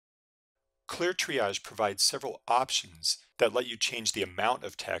ClearTriage provides several options that let you change the amount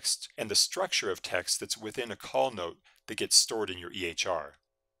of text and the structure of text that's within a call note that gets stored in your EHR.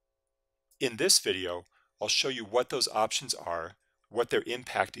 In this video, I'll show you what those options are, what their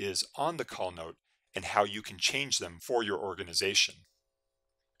impact is on the call note, and how you can change them for your organization.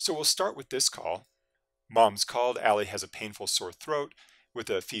 So we'll start with this call. Mom's called. Allie has a painful sore throat with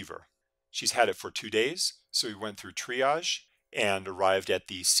a fever. She's had it for 2 days, so we went through triage and arrived at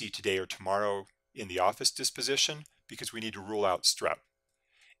the see today or tomorrow in the office disposition because we need to rule out strep.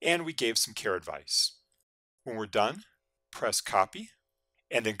 And we gave some care advice. When we're done, press copy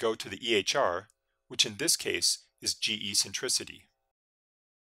and then go to the EHR, which in this case is GE centricity.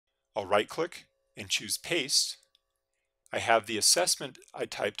 I'll right click and choose paste. I have the assessment I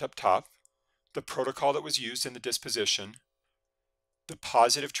typed up top, the protocol that was used in the disposition, the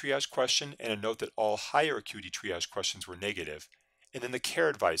positive triage question, and a note that all higher acuity triage questions were negative, and then the care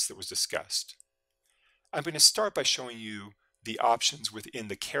advice that was discussed. I'm going to start by showing you the options within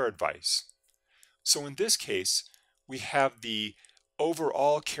the care advice. So in this case, we have the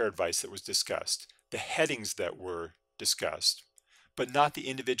overall care advice that was discussed, the headings that were discussed, but not the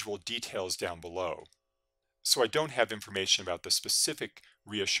individual details down below. So I don't have information about the specific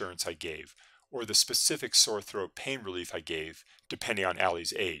reassurance I gave or the specific sore throat pain relief I gave depending on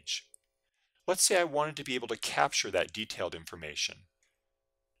Allie's age. Let's say I wanted to be able to capture that detailed information.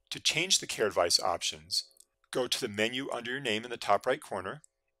 To change the care advice options, go to the menu under your name in the top right corner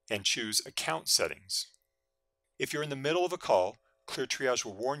and choose Account Settings. If you're in the middle of a call, ClearTriage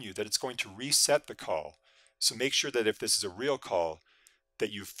will warn you that it's going to reset the call. So make sure that if this is a real call,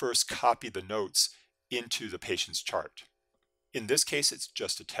 that you first copy the notes into the patient's chart. In this case, it's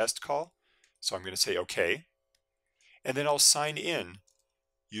just a test call, so I'm going to say OK, and then I'll sign in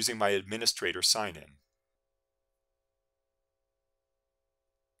using my administrator sign-in.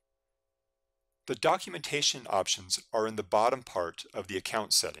 The documentation options are in the bottom part of the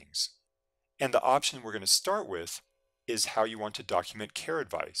account settings, and the option we're going to start with is how you want to document care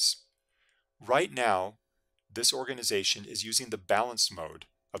advice. Right now, this organization is using the balanced mode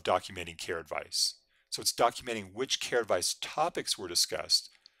of documenting care advice. So it's documenting which care advice topics were discussed,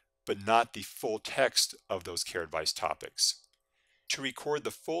 but not the full text of those care advice topics. To record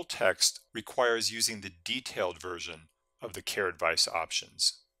the full text requires using the detailed version of the care advice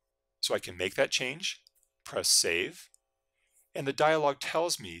options. So I can make that change, press save, and the dialog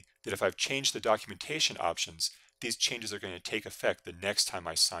tells me that if I've changed the documentation options, these changes are going to take effect the next time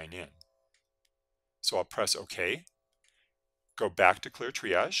I sign in. So I'll press OK, go back to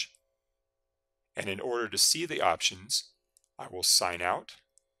ClearTriage, and in order to see the options, I will sign out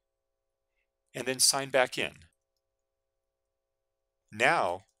and then sign back in.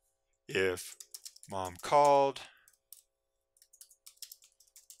 Now, if Mom called,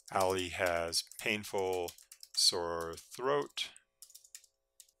 Allie has painful sore throat,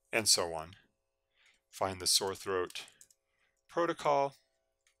 and so on, find the sore throat protocol,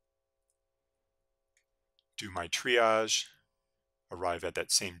 do my triage, arrive at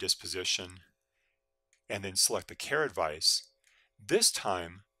that same disposition, and then select the care advice. This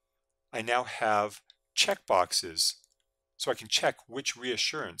time, I now have checkboxes so I can check which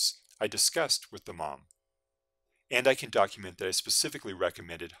reassurance I discussed with the mom. And I can document that I specifically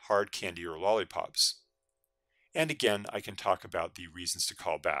recommended hard candy or lollipops. And again, I can talk about the reasons to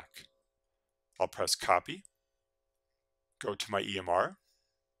call back. I'll press copy, go to my EMR,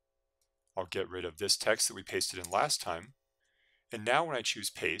 I'll get rid of this text that we pasted in last time, and now when I choose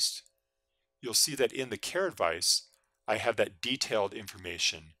paste, you'll see that in the care advice, I have that detailed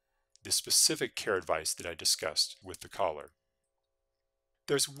information, the specific care advice that I discussed with the caller.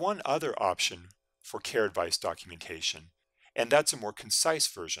 There's one other option for care advice documentation, and that's a more concise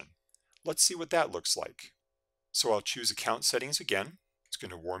version. Let's see what that looks like. So I'll choose account settings again. It's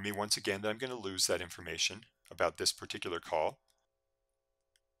going to warn me once again that I'm going to lose that information about this particular call.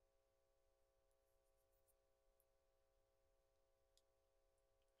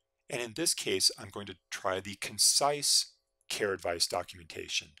 And in this case, I'm going to try the concise care advice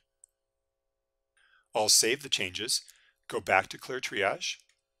documentation. I'll save the changes, go back to ClearTriage,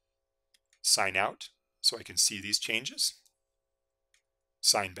 sign out so I can see these changes,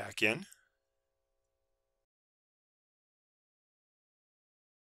 sign back in,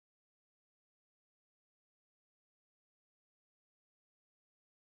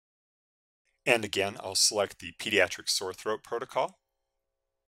 and again, I'll select the pediatric sore throat protocol.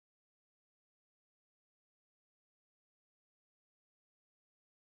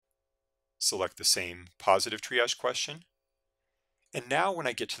 Select the same positive triage question. And now when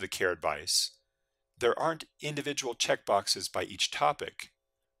I get to the care advice, there aren't individual checkboxes by each topic,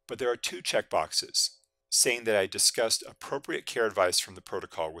 but there are two checkboxes saying that I discussed appropriate care advice from the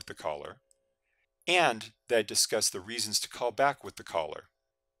protocol with the caller, and that I discussed the reasons to call back with the caller.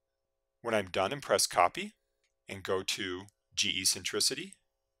 When I'm done and press copy and go to GE centricity,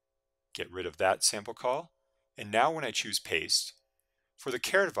 get rid of that sample call, and now when I choose paste, for the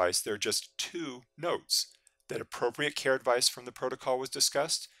care advice there are just two notes, that appropriate care advice from the protocol was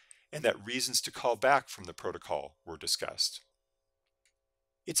discussed and that reasons to call back from the protocol were discussed.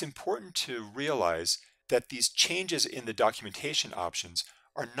 It's important to realize that these changes in the documentation options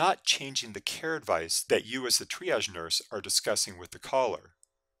are not changing the care advice that you as the triage nurse are discussing with the caller.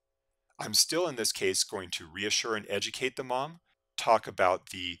 I'm still in this case going to reassure and educate the mom, talk about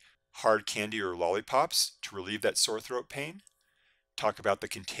the hard candy or lollipops to relieve that sore throat pain, talk about the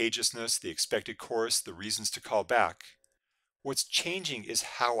contagiousness, the expected course, the reasons to call back. What's changing is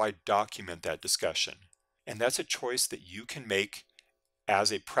how I document that discussion. And that's a choice that you can make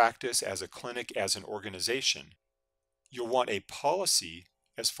as a practice, as a clinic, as an organization. You'll want a policy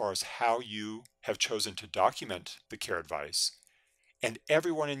as far as how you have chosen to document the care advice, and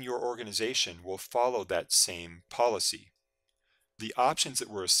everyone in your organization will follow that same policy. The options that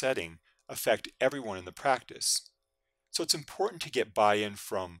we're setting affect everyone in the practice. So it's important to get buy-in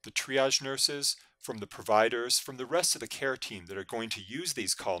from the triage nurses, from the providers, from the rest of the care team that are going to use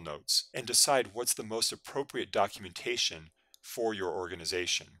these call notes and decide what's the most appropriate documentation for your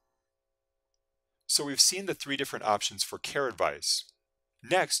organization. So we've seen the three different options for care advice.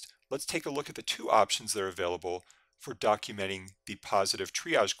 Next, let's take a look at the two options that are available for documenting the positive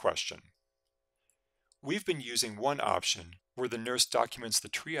triage question. We've been using one option where the nurse documents the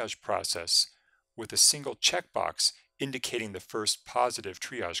triage process with a single checkbox indicating the first positive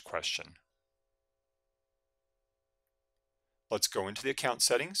triage question. Let's go into the account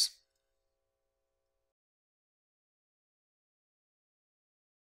settings.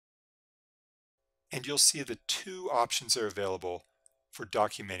 And you'll see the two options are available for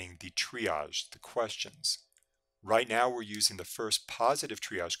documenting the triage, the questions. Right now we're using the first positive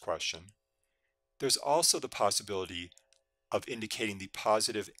triage question. There's also the possibility of indicating the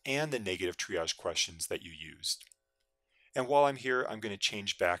positive and the negative triage questions that you used. And while I'm here, I'm going to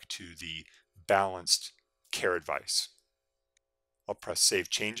change back to the balanced care advice. I'll press Save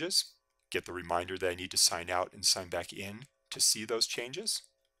Changes, get the reminder that I need to sign out and sign back in to see those changes.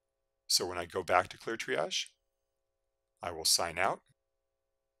 So when I go back to ClearTriage, I will sign out,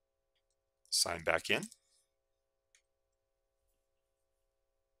 sign back in.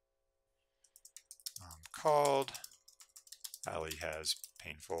 Called, Allie has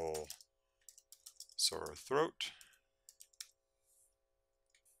painful sore throat.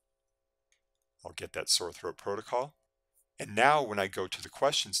 I'll get that sore throat protocol. And now when I go to the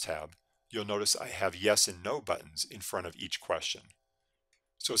Questions tab, you'll notice I have yes and no buttons in front of each question.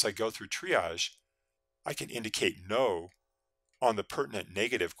 So as I go through triage, I can indicate no on the pertinent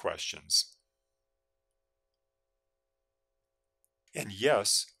negative questions, and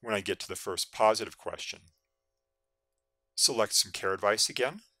yes when I get to the first positive question. Select some care advice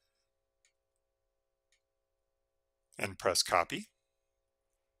again, and press copy.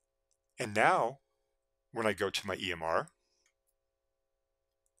 And now, when I go to my EMR,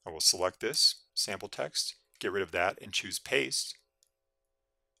 I will select this sample text, get rid of that, and choose paste.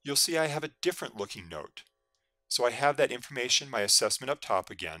 You'll see I have a different looking note. So I have that information, my assessment up top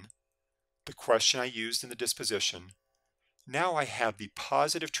again, the question I used in the disposition. Now I have the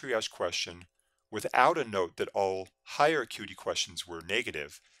positive triage question without a note that all higher acuity questions were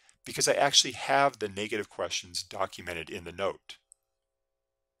negative, because I actually have the negative questions documented in the note.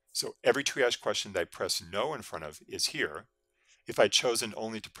 So every triage question that I press no in front of is here. If I'd chosen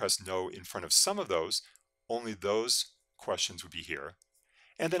only to press no in front of some of those, only those questions would be here.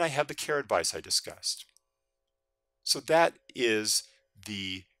 And then I have the care advice I discussed. So that is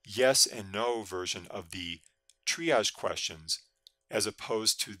the yes and no version of the triage questions, as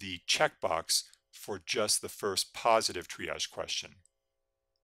opposed to the checkbox for just the first positive triage question.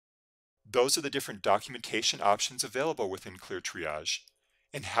 Those are the different documentation options available within ClearTriage,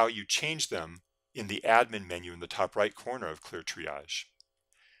 and how you change them in the admin menu in the top right corner of ClearTriage.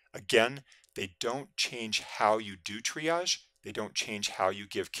 Again, they don't change how you do triage, they don't change how you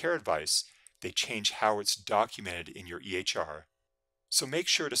give care advice, they change how it's documented in your EHR. So make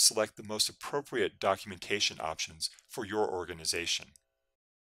sure to select the most appropriate documentation options for your organization.